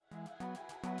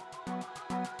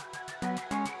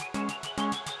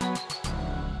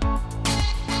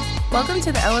Welcome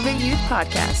to the Elevate Youth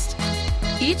Podcast.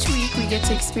 Each week we get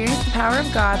to experience the power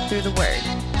of God through the Word.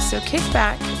 So kick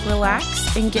back,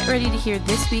 relax, and get ready to hear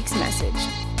this week's message.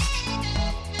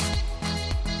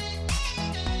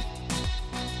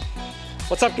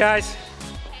 What's up, guys?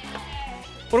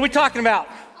 What are we talking about?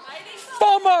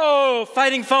 FOMO!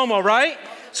 Fighting FOMO, right?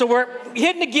 So we're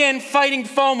hitting again, fighting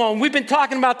FOMO. And we've been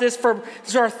talking about this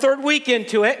is our third week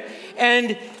into it.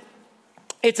 And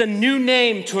it's a new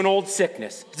name to an old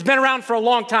sickness. It's been around for a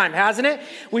long time, hasn't it?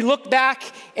 We look back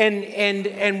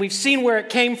and we've seen where it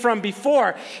came from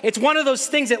before. It's one of those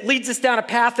things that leads us down a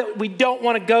path that we don't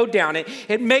want to go down.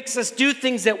 It makes us do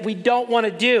things that we don't want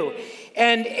to do.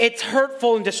 And it's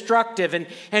hurtful and destructive.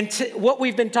 And what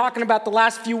we've been talking about the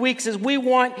last few weeks is we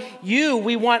want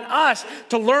us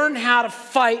to learn how to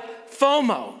fight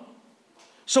FOMO.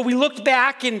 So we looked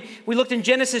back and we looked in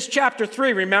Genesis chapter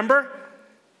 3, remember?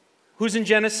 Who's in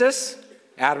Genesis?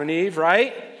 Adam and Eve,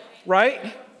 right?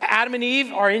 Right? Adam and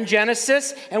Eve are in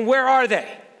Genesis, and where are they?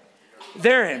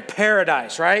 They're in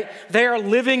paradise, right? They are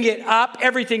living it up.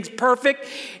 Everything's perfect.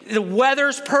 The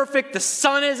weather's perfect. The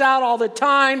sun is out all the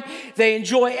time. They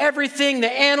enjoy everything.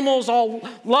 The animals all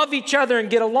love each other and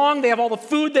get along. They have all the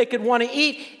food they could want to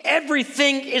eat.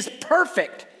 Everything is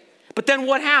perfect. But then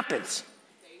what happens?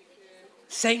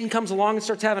 Satan comes along and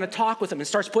starts having a talk with them and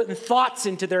starts putting thoughts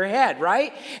into their head,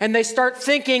 right? And they start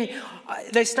thinking,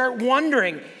 they start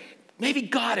wondering, maybe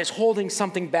God is holding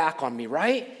something back on me,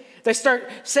 right? They start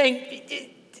saying,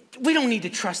 we don't need to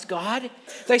trust God.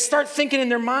 They start thinking in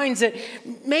their minds that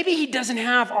maybe he doesn't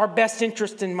have our best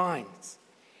interest in mind.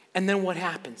 And then what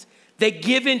happens? They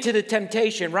give into the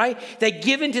temptation, right? They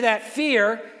give into that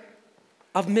fear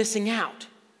of missing out.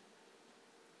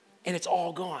 And it's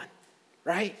all gone,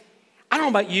 right? I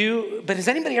don't know about you, but has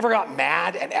anybody ever got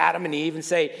mad at Adam and Eve and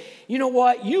say, you know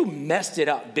what, you messed it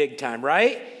up big time,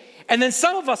 right? And then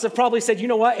some of us have probably said, you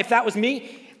know what, if that was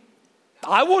me,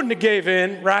 I wouldn't have gave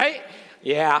in, right?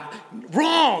 Yeah,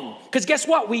 wrong. Because guess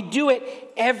what? We do it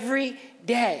every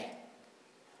day.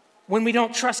 When we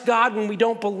don't trust God, when we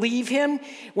don't believe him,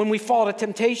 when we fall to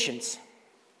temptations.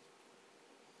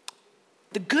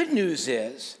 The good news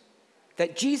is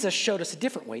that Jesus showed us a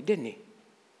different way, didn't he?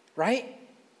 Right?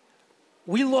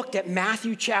 We looked at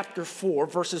Matthew chapter 4,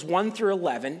 verses 1 through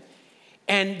 11,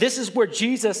 and this is where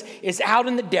Jesus is out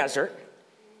in the desert,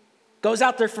 goes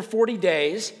out there for 40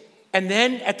 days, and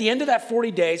then at the end of that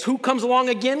 40 days, who comes along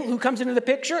again? Who comes into the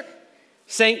picture?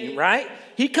 Satan, right?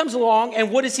 He comes along,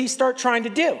 and what does he start trying to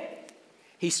do?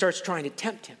 He starts trying to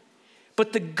tempt him.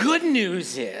 But the good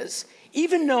news is,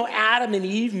 even though Adam and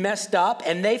Eve messed up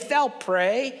and they fell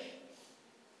prey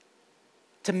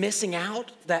to missing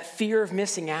out, that fear of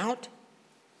missing out,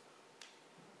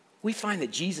 we find that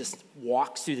Jesus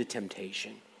walks through the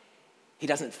temptation. He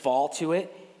doesn't fall to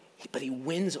it, but he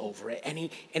wins over it, and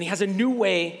he has a new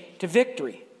way to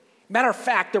victory. Matter of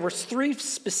fact, there were 3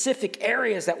 specific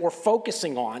areas that we're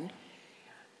focusing on,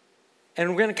 and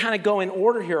we're going to kind of go in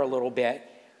order here a little bit.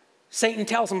 Satan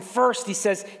tells him first, he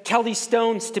says, tell these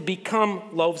stones to become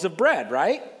loaves of bread,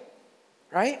 right?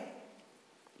 Right?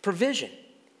 Provision.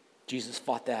 Jesus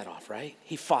fought that off, right?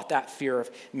 He fought that fear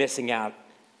of missing out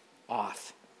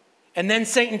off. And then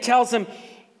Satan tells him,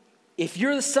 if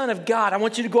you're the Son of God, I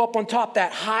want you to go up on top,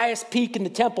 that highest peak in the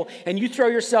temple, and you throw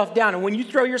yourself down. And when you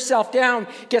throw yourself down,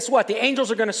 guess what? The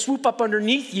angels are going to swoop up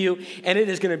underneath you, and it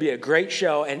is going to be a great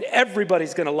show, and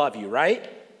everybody's going to love you, right?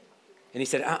 And he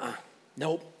said,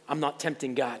 nope, I'm not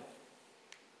tempting God.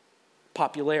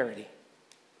 Popularity.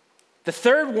 The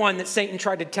third one that Satan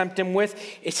tried to tempt him with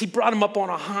is he brought him up on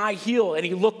a high hill and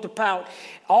he looked about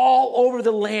all over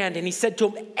the land and he said to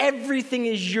him, everything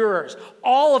is yours.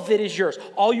 All of it is yours.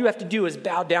 All you have to do is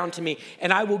bow down to me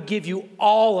and I will give you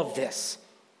all of this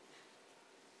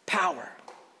power.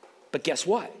 But guess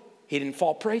what? He didn't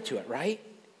fall prey to it, right?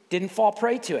 Didn't fall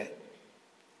prey to it.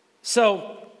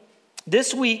 So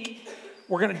this week,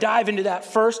 we're going to dive into that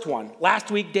first one.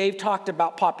 Last week, Dave talked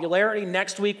about popularity.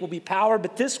 Next week will be power.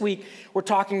 But this week, we're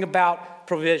talking about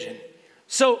provision.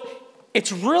 So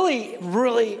it's really,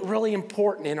 really, really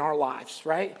important in our lives,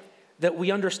 right? That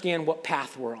we understand what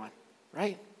path we're on,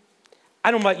 right?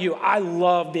 I don't know about you. I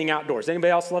love being outdoors.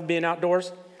 Anybody else love being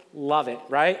outdoors? Love it,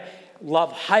 right?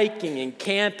 Love hiking and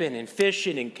camping and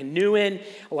fishing and canoeing.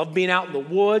 I love being out in the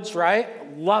woods,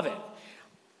 right? Love it.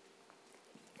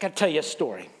 I got to tell you a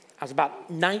story. I was about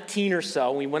 19 or so,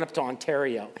 and we went up to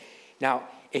Ontario. Now,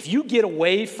 if you get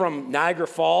away from Niagara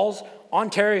Falls,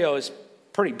 Ontario is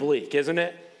pretty bleak, isn't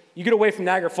it? You get away from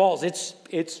Niagara Falls,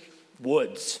 it's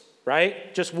woods,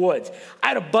 right? Just woods. I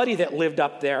had a buddy that lived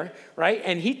up there, right?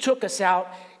 And he took us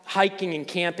out hiking and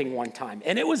camping one time.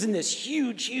 And it was in this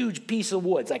huge, huge piece of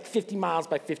woods, like 50 miles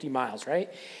by 50 miles,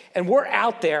 right? And we're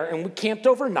out there and we camped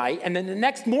overnight. And then the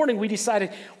next morning we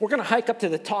decided we're going to hike up to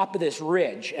the top of this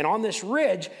ridge. And on this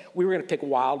ridge, we were going to pick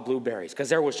wild blueberries because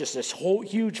there was just this whole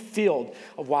huge field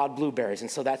of wild blueberries.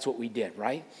 And so that's what we did,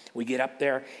 right? We get up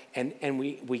there and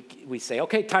we say,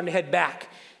 okay, time to head back.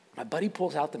 My buddy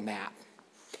pulls out the map.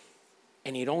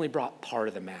 And he'd only brought part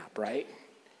of the map, right?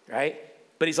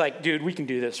 But he's like, dude, we can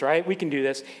do this, right? We can do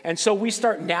this. And so we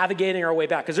start navigating our way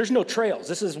back because there's no trails.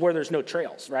 This is where there's no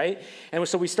trails, right? And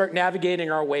so we start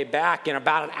navigating our way back. And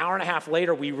about an hour and a half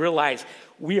later, we realize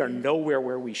we are nowhere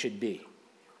where we should be,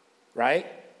 right?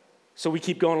 So we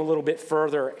keep going a little bit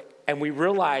further. And we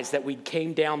realize that we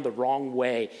came down the wrong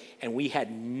way. And we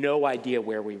had no idea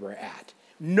where we were at.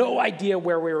 No idea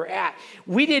where we were at.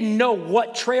 We didn't know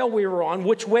what trail we were on,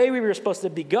 which way we were supposed to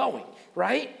be going,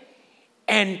 right?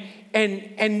 And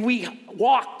we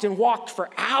walked and walked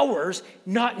for hours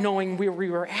not knowing where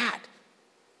we were at.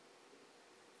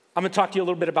 I'm going to talk to you a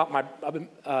little bit about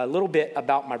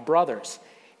my brothers.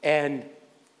 And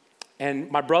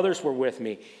my brothers were with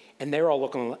me, and they were all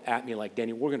looking at me like,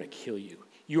 Denny, we're going to kill you.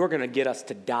 You're going to get us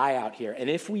to die out here. And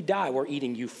if we die, we're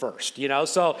eating you first,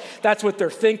 So that's what they're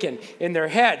thinking in their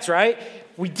heads, right?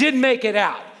 We did make it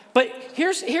out. But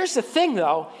here's the thing,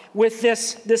 though, with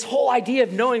this whole idea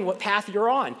of knowing what path you're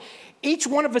on. Each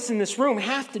one of us in this room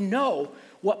have to know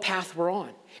what path we're on.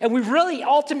 And we really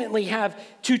ultimately have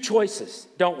two choices,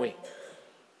 don't we?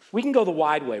 We can go the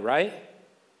wide way, right?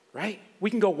 We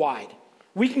can go wide.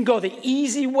 We can go the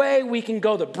easy way, we can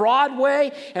go the broad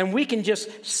way, and we can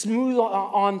just smooth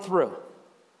on through.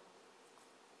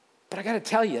 But I got to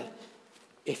tell you,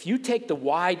 if you take the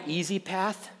wide, easy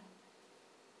path,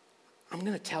 I'm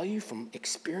going to tell you from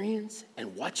experience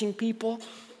and watching people,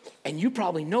 and you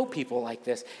probably know people like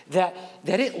this, that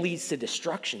it leads to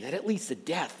destruction, that it leads to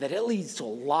death, that it leads to a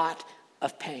lot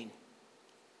of pain.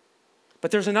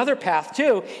 But there's another path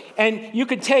too, and you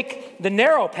could take the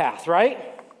narrow path, right?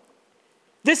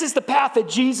 This is the path that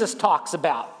Jesus talks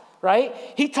about, right?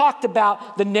 He talked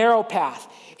about the narrow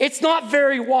path. It's not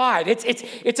very wide.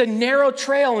 It's a narrow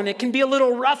trail, and it can be a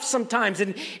little rough sometimes,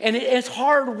 and it's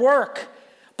hard work.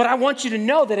 But I want you to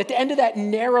know that at the end of that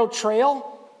narrow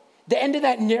trail, the end of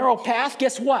that narrow path,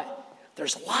 guess what?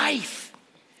 There's life.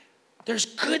 There's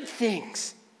good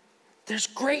things. There's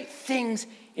great things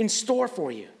in store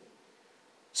for you.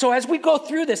 So as we go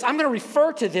through this, I'm going to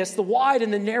refer to this, the wide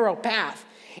and the narrow path.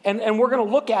 And we're going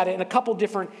to look at it in a couple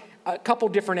different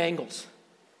angles.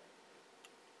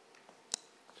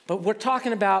 But we're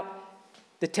talking about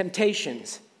the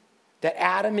temptations that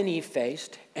Adam and Eve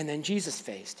faced and then Jesus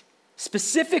faced.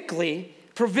 Specifically,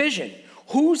 provision.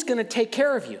 Who's going to take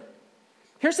care of you?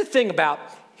 Here's the thing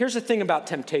about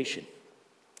temptation.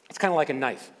 It's kind of like a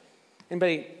knife.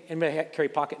 Anybody carry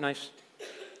pocket knives?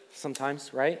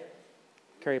 Sometimes, right?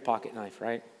 Carry a pocket knife,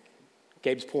 right?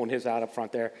 Gabe's pulling his out up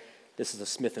front there. This is a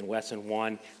Smith & Wesson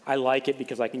one. I like it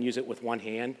because I can use it with one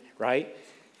hand, right?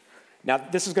 Now,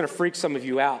 this is going to freak some of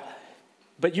you out,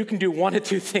 but you can do one of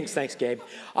two things. Thanks, Gabe.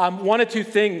 One of two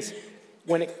things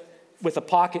with a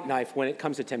pocket knife when it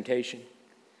comes to temptation.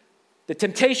 The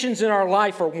temptations in our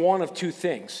life are one of two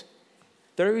things.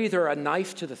 They're either a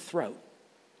knife to the throat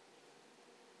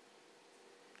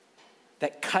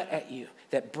that cut at you,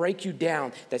 that break you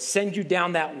down, that send you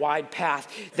down that wide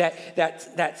path,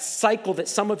 that cycle that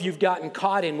some of you have gotten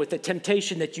caught in with the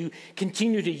temptation that you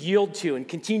continue to yield to and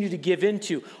continue to give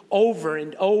into over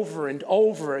and over and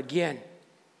over again.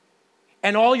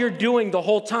 And all you're doing the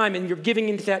whole time, and you're giving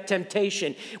into that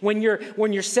temptation, when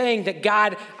you're saying that,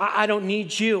 God, I don't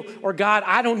need you, or God,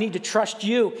 I don't need to trust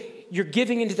you, you're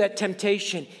giving into that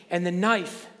temptation, and the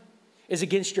knife is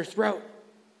against your throat.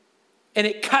 And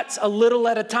it cuts a little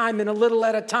at a time and a little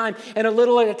at a time and a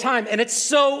little at a time. And it's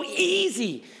so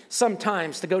easy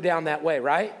sometimes to go down that way,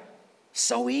 right?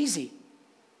 So easy.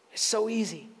 It's so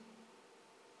easy.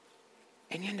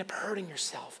 And you end up hurting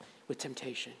yourself with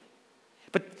temptation.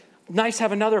 But knives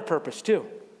have another purpose too,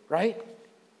 right?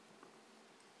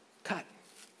 Cut.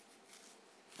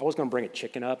 I was going to bring a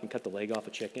chicken up and cut the leg off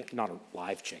a chicken. Not a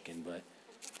live chicken,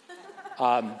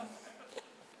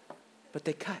 but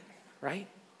they cut, right?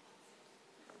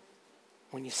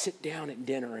 When you sit down at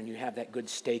dinner and you have that good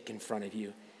steak in front of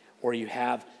you, or you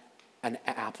have an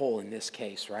apple in this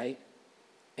case, right?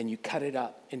 And you cut it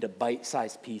up into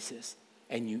bite-sized pieces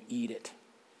and you eat it.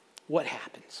 What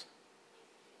happens?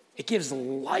 It gives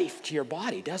life to your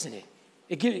body, doesn't it?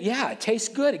 It tastes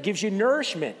good. It gives you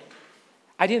nourishment.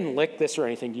 I didn't lick this or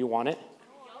anything. Do you want it?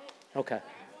 Okay.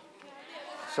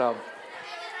 So,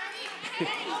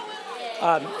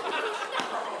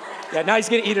 Yeah, now he's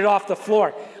going to eat it off the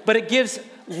floor. But it gives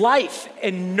life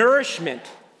and nourishment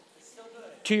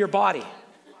to your body.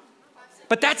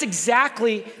 But that's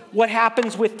exactly what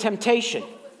happens with temptation.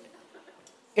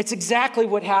 It's exactly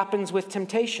what happens with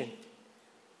temptation.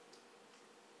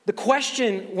 The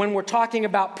question when we're talking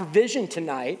about provision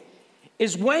tonight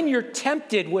is when you're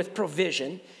tempted with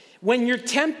provision, when you're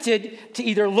tempted to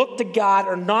either look to God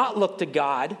or not look to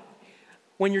God,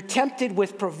 when you're tempted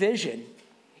with provision,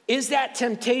 is that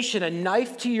temptation a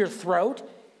knife to your throat?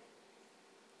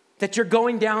 That you're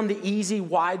going down the easy,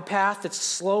 wide path that's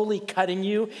slowly cutting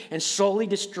you and slowly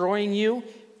destroying you?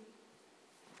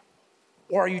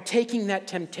 Or are you taking that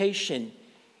temptation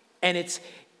and it's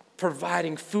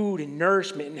providing food and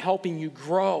nourishment and helping you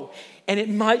grow? And it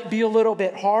might be a little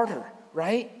bit harder,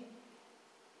 right?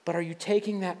 But are you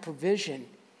taking that provision,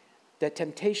 that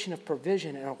temptation of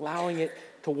provision, and allowing it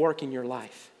to work in your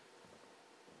life?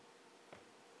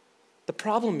 The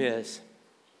problem is,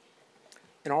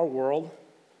 in our world,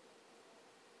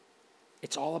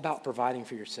 it's all about providing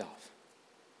for yourself.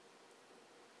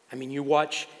 I mean, you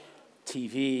watch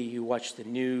TV, you watch the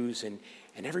news, and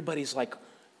everybody's like,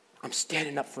 I'm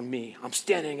standing up for me. I'm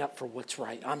standing up for what's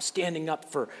right. I'm standing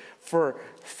up for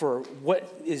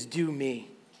what is due me.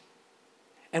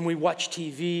 And we watch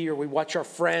TV, or we watch our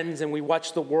friends, and we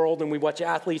watch the world, and we watch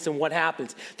athletes, and what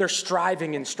happens? They're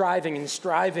striving and striving and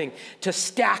striving to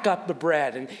stack up the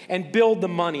bread and build the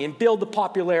money and build the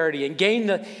popularity and gain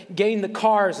the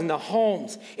cars and the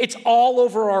homes. It's all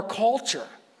over our culture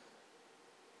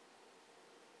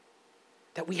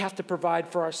that we have to provide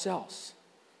for ourselves,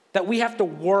 that we have to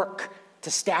work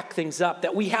to stack things up,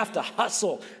 that we have to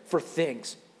hustle for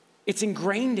things. It's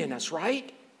ingrained in us,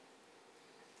 right?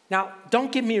 Now,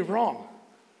 don't get me wrong.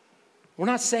 We're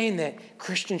not saying that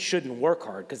Christians shouldn't work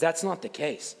hard, because that's not the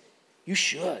case. You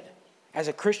should. As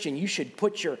a Christian, you should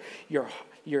put your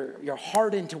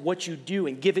heart into what you do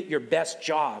and give it your best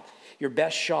job, your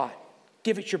best shot.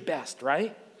 Give it your best,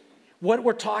 right? What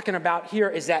we're talking about here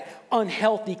is that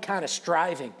unhealthy kind of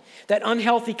striving. That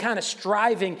unhealthy kind of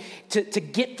striving to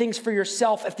get things for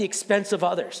yourself at the expense of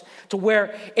others. To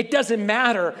where it doesn't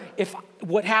matter if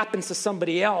what happens to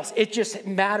somebody else. It just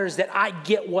matters that I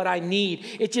get what I need.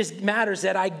 It just matters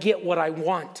that I get what I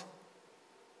want.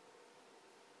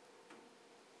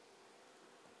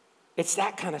 It's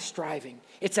that kind of striving.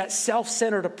 It's that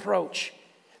self-centered approach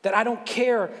that I don't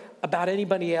care about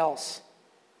anybody else.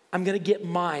 I'm going to get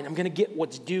mine. I'm going to get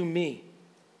what's due me.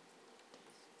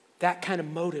 That kind of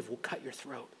motive will cut your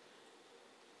throat.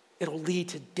 It'll lead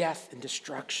to death and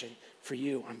destruction for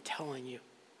you, I'm telling you.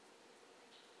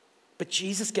 But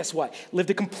Jesus, guess what? Lived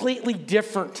a completely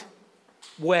different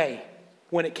way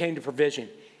when it came to provision.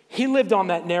 He lived on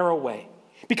that narrow way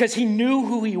because he knew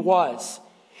who he was.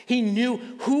 He knew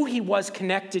who he was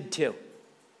connected to.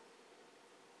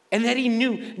 And that he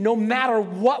knew no matter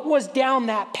what was down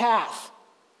that path,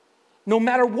 no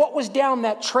matter what was down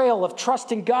that trail of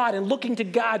trusting God and looking to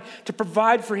God to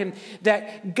provide for him,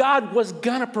 that God was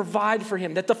going to provide for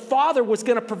him, that the Father was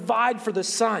going to provide for the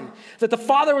Son, that the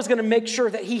Father was going to make sure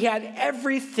that he had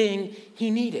everything he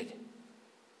needed.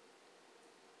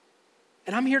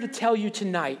 And I'm here to tell you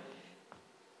tonight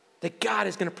that God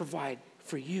is going to provide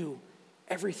for you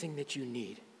everything that you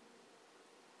need.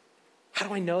 How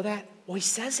do I know that? Well, he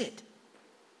says it.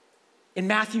 In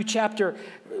Matthew chapter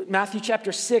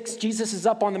 6, Jesus is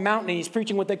up on the mountain and he's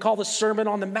preaching what they call the Sermon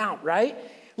on the Mount, right?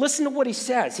 Listen to what he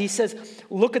says. He says,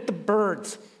 look at the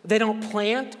birds. They don't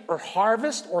plant or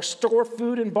harvest or store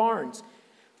food in barns,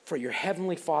 for your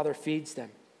heavenly Father feeds them.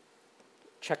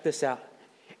 Check this out.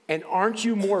 And aren't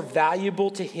you more valuable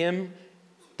to him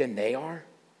than they are?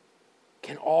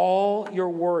 Can all your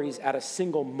worries add a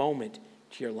single moment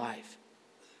to your life?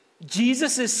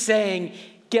 Jesus is saying,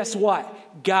 guess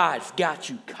what? God's got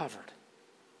you covered.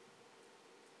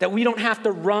 That we don't have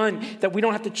to run, that we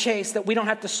don't have to chase, that we don't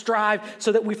have to strive,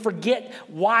 so that we forget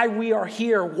why we are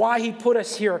here, why he put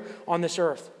us here on this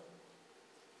earth.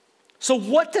 So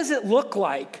what does it look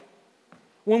like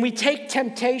when we take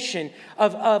temptation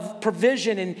of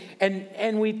provision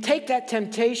and we take that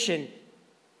temptation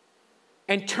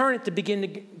and turn it to begin to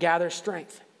gather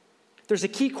strength? There's a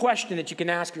key question that you can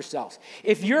ask yourselves.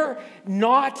 If you're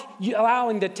not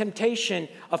allowing the temptation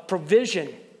of provision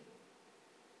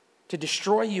to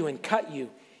destroy you and cut you,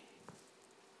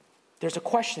 there's a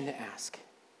question to ask.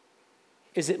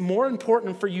 Is it more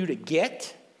important for you to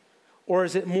get, or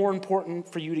is it more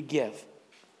important for you to give?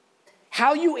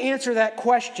 How you answer that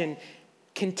question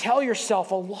can tell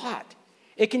yourself a lot.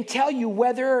 It can tell you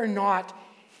whether or not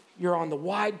you're on the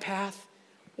wide path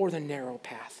or the narrow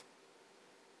path.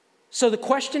 So the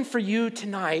question for you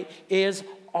tonight is,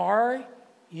 are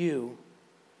you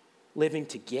living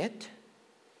to get,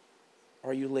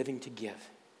 or are you living to give?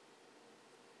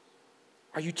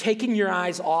 Are you taking your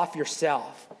eyes off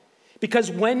yourself? Because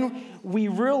when we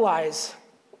realize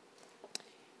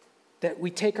that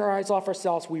we take our eyes off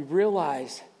ourselves, we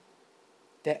realize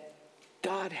that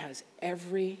God has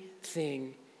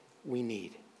everything we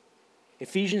need.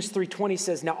 Ephesians 3:20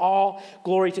 says, "Now all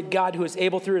glory to God who is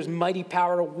able through his mighty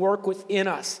power to work within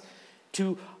us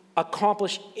to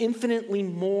accomplish infinitely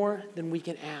more than we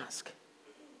can ask."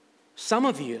 Some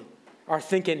of you are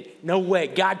thinking, no way,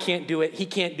 God can't do it, he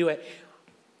can't do it.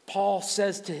 Paul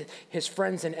says to his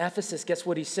friends in Ephesus, guess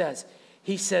what he says?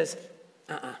 He says,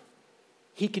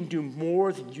 he can do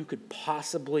more than you could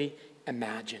possibly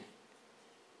imagine.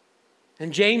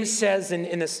 And James says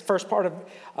in this first part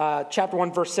of chapter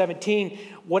 1, verse 17,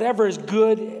 whatever is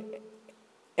good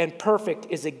and perfect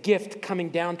is a gift coming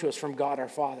down to us from God our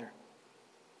Father.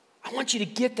 I want you to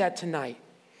get that tonight,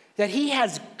 that he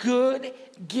has good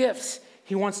gifts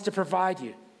he wants to provide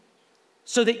you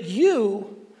so that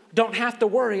you don't have to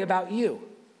worry about you.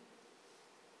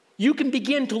 You can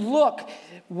begin to look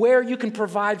where you can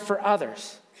provide for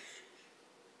others.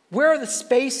 Where are the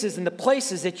spaces and the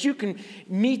places that you can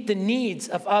meet the needs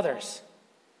of others?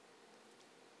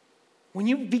 When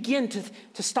you begin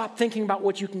to stop thinking about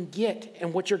what you can get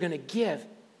and what you're going to give,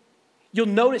 you'll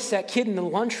notice that kid in the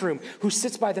lunchroom who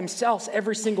sits by themselves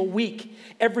every single week,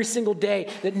 every single day,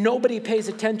 that nobody pays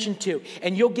attention to.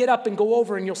 And you'll get up and go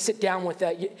over and you'll sit down with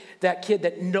that kid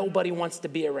that nobody wants to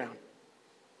be around.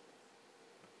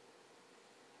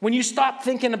 When you stop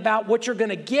thinking about what you're going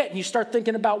to get and you start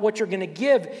thinking about what you're going to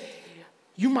give,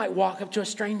 you might walk up to a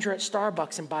stranger at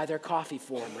Starbucks and buy their coffee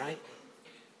for them, right?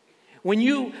 When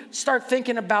you start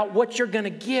thinking about what you're going to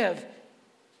give,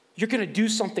 you're going to do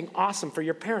something awesome for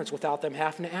your parents without them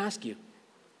having to ask you.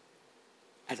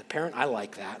 As a parent, I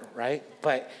like that, right?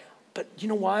 But you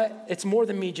know what? It's more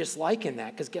than me just liking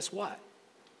that, because guess what?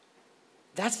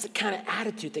 That's the kind of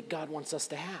attitude that God wants us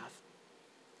to have.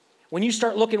 When you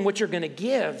start looking what you're going to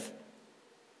give,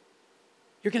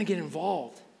 you're going to get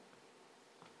involved.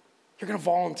 You're going to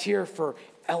volunteer for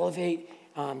Elevate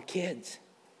Kids.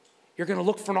 You're going to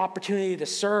look for an opportunity to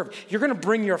serve. You're going to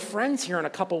bring your friends here in a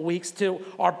couple of weeks to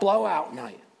our blowout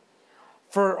night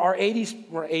for our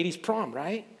 80s prom,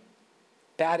 right?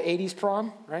 Bad 80s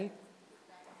prom, right?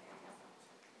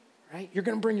 Right? You're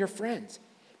going to bring your friends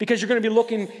because you're going to be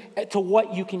looking to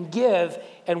what you can give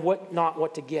and not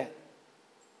what to get.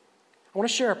 I want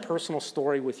to share a personal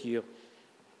story with you,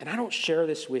 and I don't share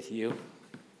this with you.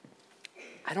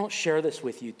 I don't share this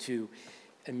with you to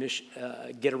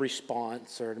get a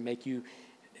response or to make you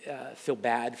feel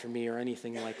bad for me or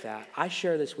anything like that. I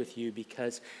share this with you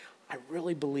because I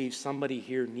really believe somebody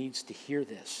here needs to hear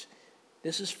this.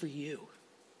 This is for you.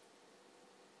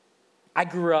 I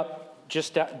grew up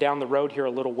just down the road here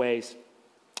a little ways,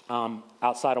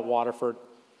 outside of Waterford,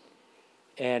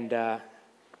 and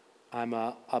I'm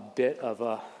a bit of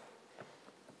a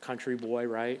country boy,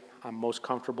 right? I'm most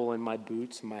comfortable in my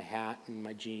boots and my hat and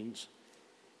my jeans.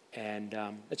 And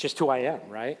it's just who I am,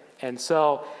 right? And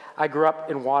so I grew up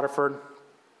in Waterford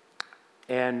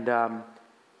and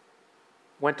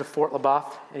went to Fort LaBeouf.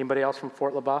 Anybody else from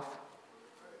Fort LaBeouf?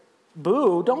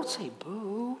 Boo, don't say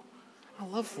boo. I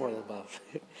love Fort LaBeouf.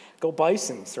 Go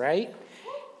Bisons, right?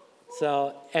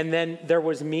 So, and then there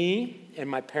was me and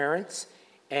my parents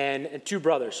and two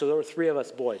brothers. So there were three of us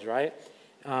boys, right?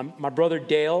 My brother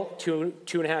Dale, two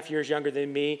and a half years younger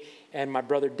than me, and my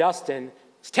brother Dustin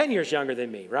is 10 years younger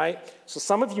than me, right? So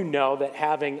some of you know that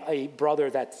having a brother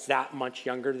that's that much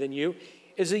younger than you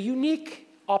is a unique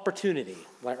opportunity,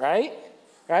 right?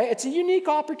 It's a unique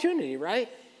opportunity, right?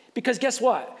 Because guess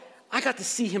what? I got to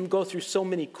see him go through so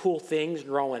many cool things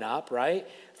growing up, right?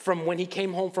 From when he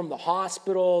came home from the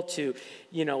hospital to,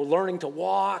 learning to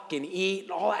walk and eat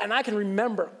and all that. And I can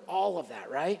remember all of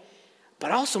that, right?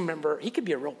 But I also remember he could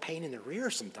be a real pain in the rear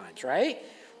sometimes, right?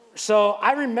 So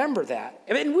I remember that.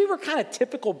 And we were kind of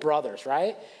typical brothers,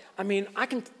 right? I mean, I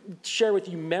can share with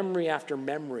you memory after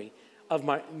memory of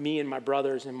me and my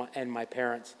brothers and my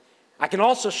parents. I can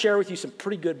also share with you some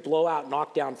pretty good blowout,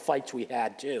 knockdown fights we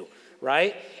had too,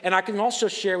 right? And I can also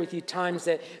share with you times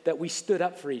that we stood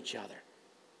up for each other.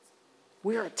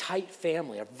 We are a tight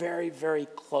family, a very, very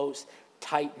close,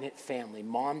 tight-knit family.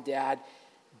 Mom, Dad,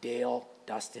 Dale,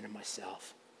 Dustin, and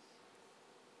myself.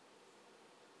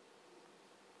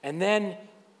 And then,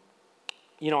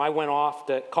 I went off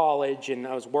to college and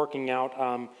I was working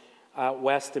out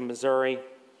west in Missouri.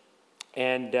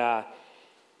 And I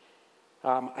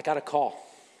got a call,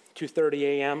 2:30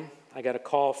 a.m. I got a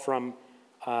call from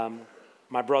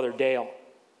my brother Dale.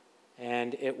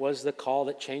 And it was the call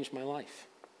that changed my life.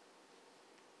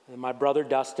 And my brother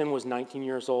Dustin was 19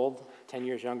 years old, 10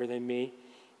 years younger than me,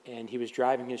 and he was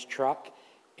driving his truck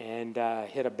and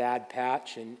hit a bad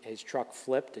patch, and his truck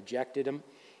flipped, ejected him,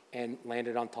 and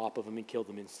landed on top of him and killed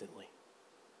him instantly.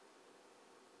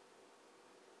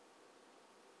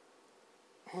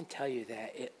 I want to tell you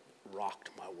that it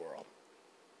rocked my world.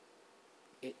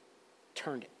 It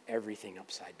turned everything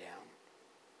upside down.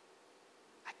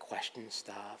 I questioned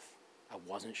stuff. I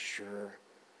wasn't sure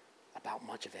about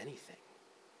much of anything.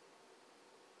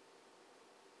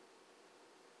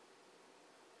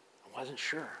 I wasn't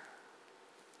sure.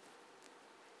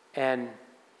 And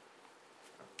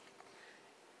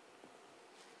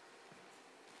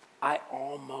I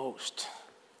almost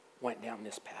went down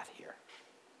this path here.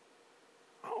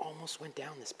 I almost went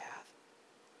down this path.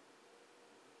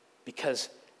 Because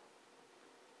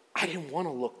I didn't want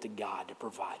to look to God to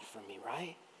provide for me,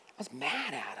 right? I was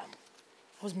mad at him.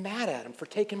 I was mad at him for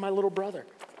taking my little brother,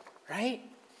 right?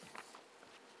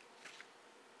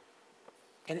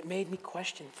 And it made me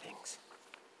question things.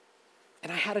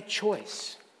 And I had a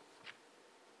choice.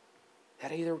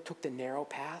 That I either took the narrow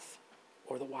path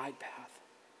or the wide path.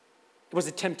 It was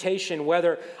a temptation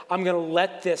whether I'm going to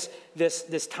let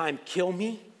this time kill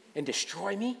me and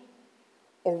destroy me,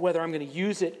 or whether I'm going to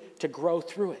use it to grow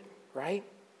through it, right?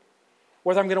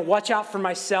 Whether I'm going to watch out for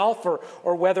myself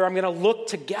or whether I'm going to look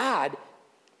to God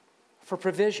for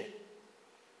provision.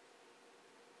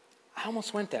 I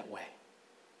almost went that way.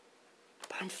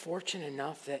 But I'm fortunate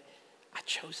enough that I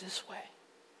chose this way.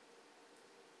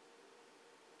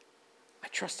 I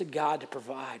trusted God to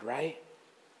provide, right?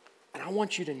 And I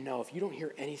want you to know, if you don't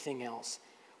hear anything else,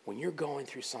 when you're going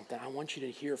through something, I want you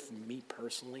to hear from me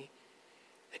personally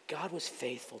that God was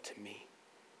faithful to me.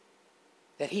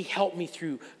 That he helped me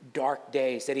through dark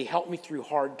days, that he helped me through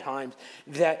hard times,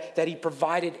 that he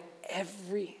provided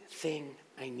everything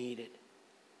I needed.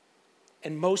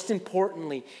 And most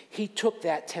importantly, he took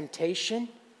that temptation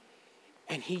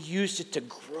and he used it to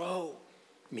grow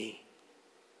me,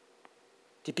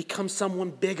 to become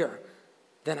someone bigger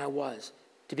than I was,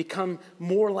 to become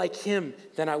more like him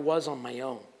than I was on my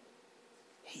own.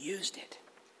 He used it.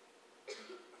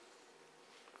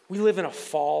 We live in a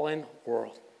fallen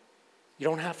world. You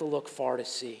don't have to look far to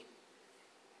see.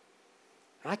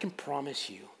 And I can promise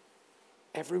you,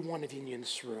 every one of you in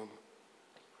this room,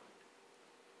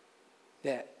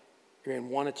 that you're in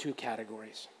one of two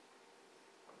categories.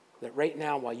 That right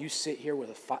now, while you sit here with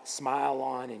a smile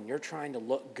on and you're trying to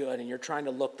look good and you're trying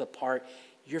to look the part,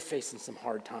 you're facing some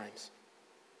hard times.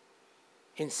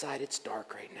 Inside, it's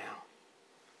dark right now.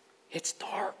 It's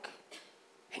dark,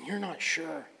 and you're not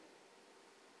sure.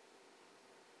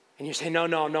 And you say,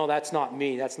 no, that's not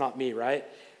me, right?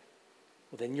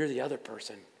 Well, then you're the other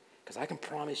person, because I can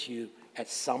promise you, at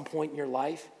some point in your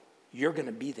life, you're going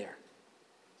to be there.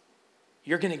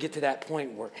 You're going to get to that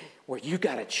point where you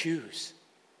got to choose.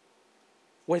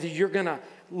 Whether you're going to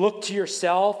look to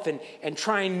yourself and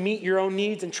try and meet your own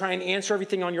needs and try and answer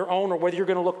everything on your own, or whether you're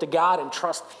going to look to God and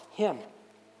trust him.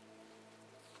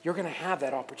 You're going to have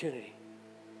that opportunity.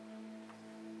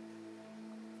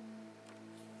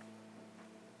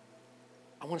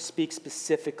 I want to speak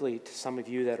specifically to some of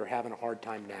you that are having a hard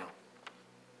time now.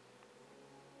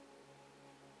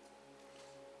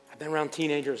 I've been around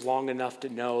teenagers long enough to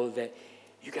know that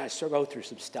you guys still go through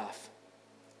some stuff.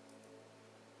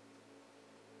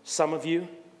 Some of you,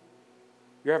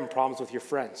 you're having problems with your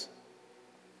friends.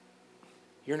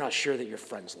 You're not sure that your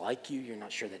friends like you. You're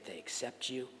not sure that they accept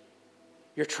you.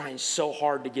 You're trying so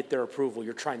hard to get their approval.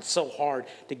 You're trying so hard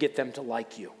to get them to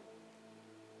like you.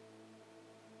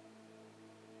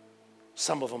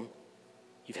 Some of them,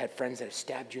 you've had friends that have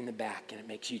stabbed you in the back, and it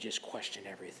makes you just question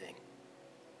everything.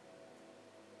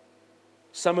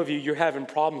 Some of you, you're having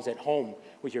problems at home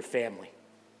with your family.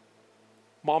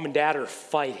 Mom and dad are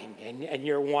fighting, and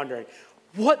you're wondering,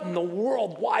 what in the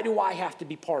world? Why do I have to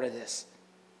be part of this?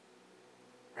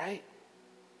 Right?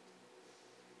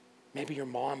 Maybe your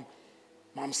mom's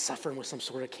suffering with some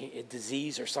sort of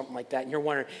disease or something like that, and you're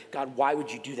wondering, God, why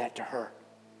would you do that to her?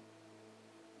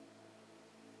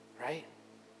 Right?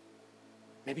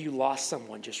 Maybe you lost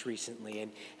someone just recently,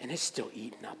 and it's still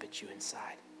eating up at you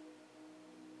inside.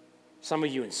 Some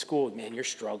of you in school, man, you're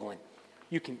struggling.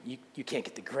 You can't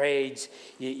get the grades.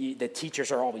 The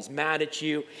teachers are always mad at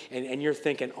you, and you're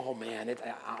thinking, oh man,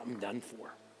 I'm done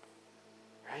for.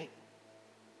 Right?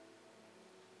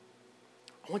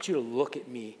 I want you to look at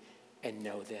me and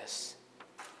know this.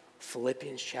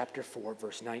 Philippians chapter 4,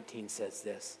 verse 19 says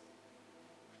this.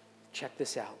 Check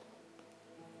this out.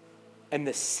 And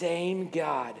the same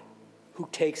God who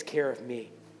takes care of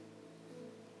me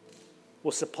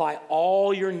will supply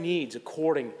all your needs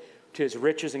according to his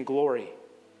riches and glory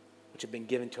which have been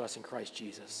given to us in Christ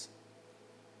Jesus.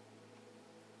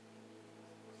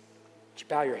 Would you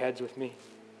bow your heads with me?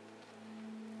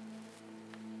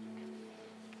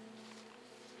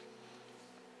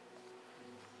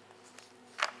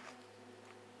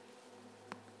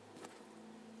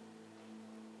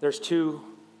 There's two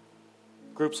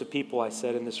groups of people, I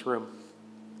said, in this room.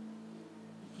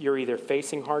 You're either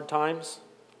facing hard times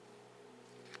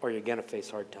or you're going to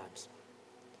face hard times.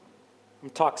 I'm going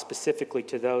to talk specifically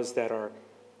to those that are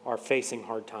facing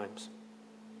hard times.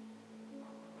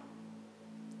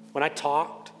 When I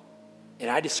talked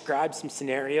and I described some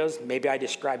scenarios, maybe I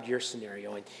described your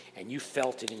scenario and you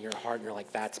felt it in your heart and you're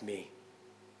like, that's me.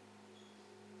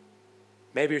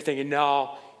 Maybe you're thinking,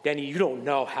 no, Denny, you don't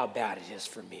know how bad it is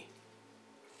for me.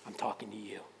 I'm talking to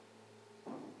you.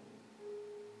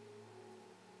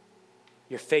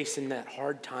 You're facing that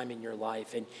hard time in your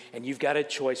life, and you've got a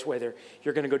choice whether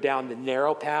you're going to go down the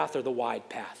narrow path or the wide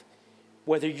path.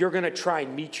 Whether you're going to try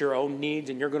and meet your own needs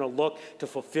and you're going to look to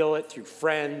fulfill it through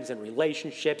friends and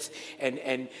relationships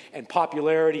and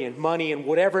popularity and money and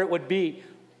whatever it would be,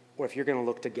 or if you're going to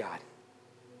look to God.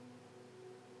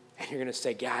 And you're going to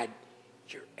say, God,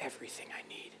 you're everything I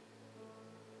need.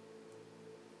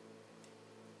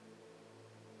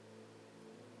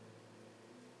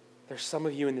 There's some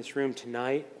of you in this room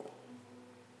tonight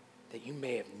that you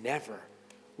may have never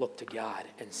looked to God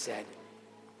and said,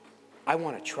 I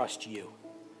want to trust you.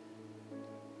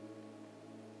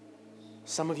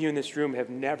 Some of you in this room have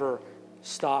never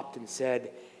stopped and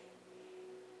said,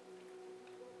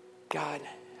 God,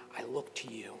 I look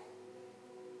to you.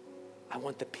 I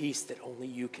want the peace that only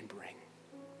you can bring.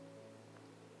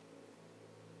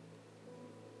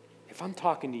 If I'm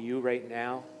talking to you right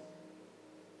now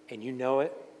and you know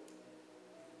it,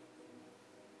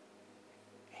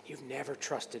 you've never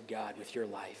trusted God with your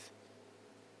life,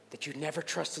 that you've never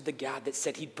trusted the God that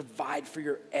said he'd provide for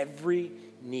your every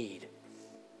need,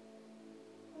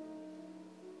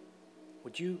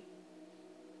 would you,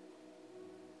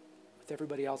 with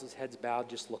everybody else's heads bowed,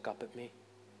 just look up at me?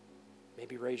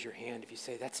 Maybe raise your hand if you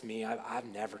say, that's me, I've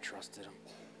never trusted him.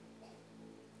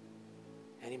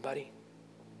 Anybody?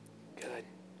 Good.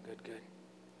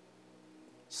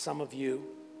 Some of you,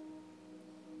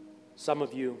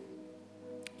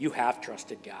 you have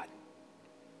trusted God.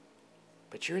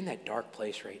 But you're in that dark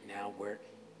place right now where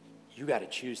you got to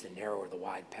choose the narrow or the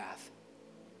wide path.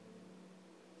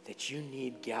 That you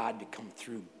need God to come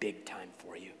through big time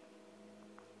for you.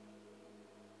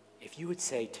 If you would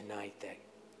say tonight that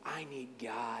I need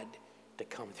God to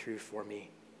come through for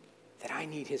me, that I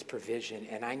need his provision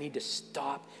and I need to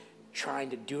stop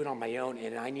trying to do it on my own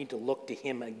and I need to look to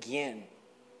him again,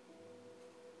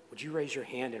 would you raise your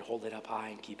hand and hold it up high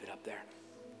and keep it up there?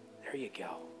 There you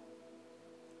go.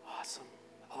 Awesome.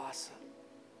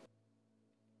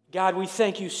 God, we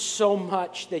thank you so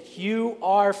much that you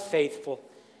are faithful,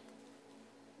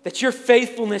 that your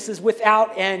faithfulness is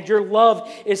without end, your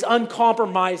love is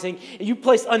uncompromising, and you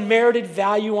place unmerited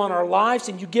value on our lives,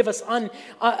 and you give us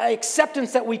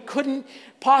acceptance that we couldn't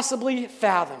possibly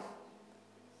fathom.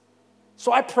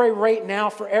 So I pray right now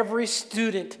for every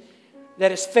student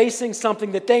that is facing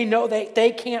something that they know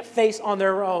they can't face on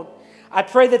their own. I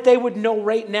pray that they would know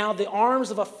right now the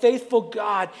arms of a faithful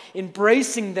God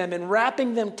embracing them and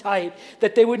wrapping them tight,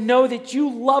 that they would know that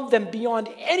you love them beyond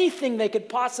anything they could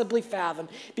possibly fathom,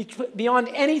 beyond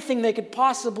anything they could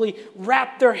possibly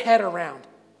wrap their head around.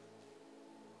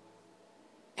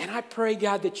 And I pray,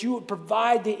 God, that you would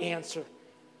provide the answer.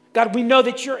 God, we know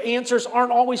that your answers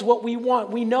aren't always what we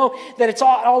want. We know that it's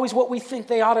not always what we think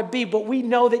they ought to be, but we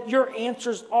know that your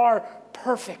answers are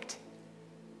perfect.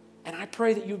 And I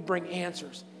pray that you would bring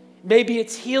answers. Maybe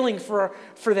it's healing for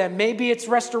them. Maybe it's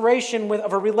restoration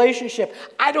of a relationship.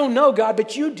 I don't know, God,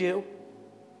 but you do.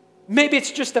 Maybe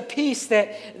it's just a peace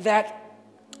that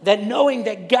knowing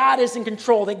that God is in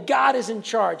control, that God is in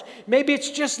charge. Maybe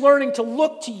it's just learning to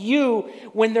look to you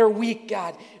when they're weak,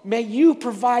 God. May you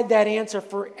provide that answer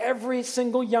for every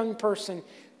single young person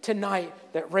tonight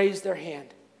that raised their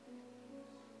hand.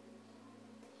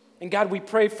 And God, we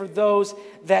pray for those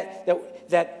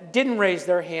that didn't raise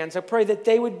their hands. I pray that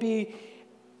they would be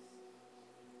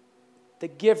the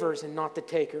givers and not the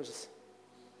takers.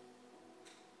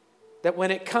 That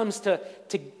when it comes to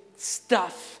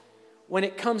stuff, when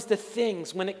it comes to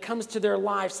things, when it comes to their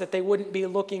lives, that they wouldn't be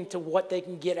looking to what they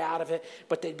can get out of it,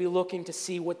 but they'd be looking to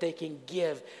see what they can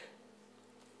give,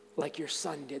 like your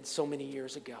son did so many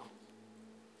years ago.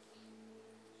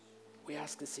 We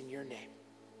ask this in your name.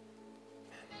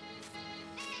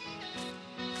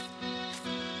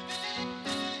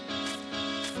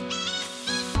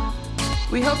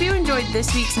 We hope you enjoyed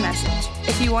this week's message.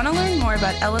 If you want to learn more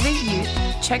about Elevate Youth,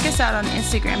 check us out on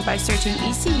Instagram by searching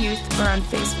EC Youth or on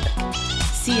Facebook.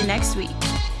 See you next week.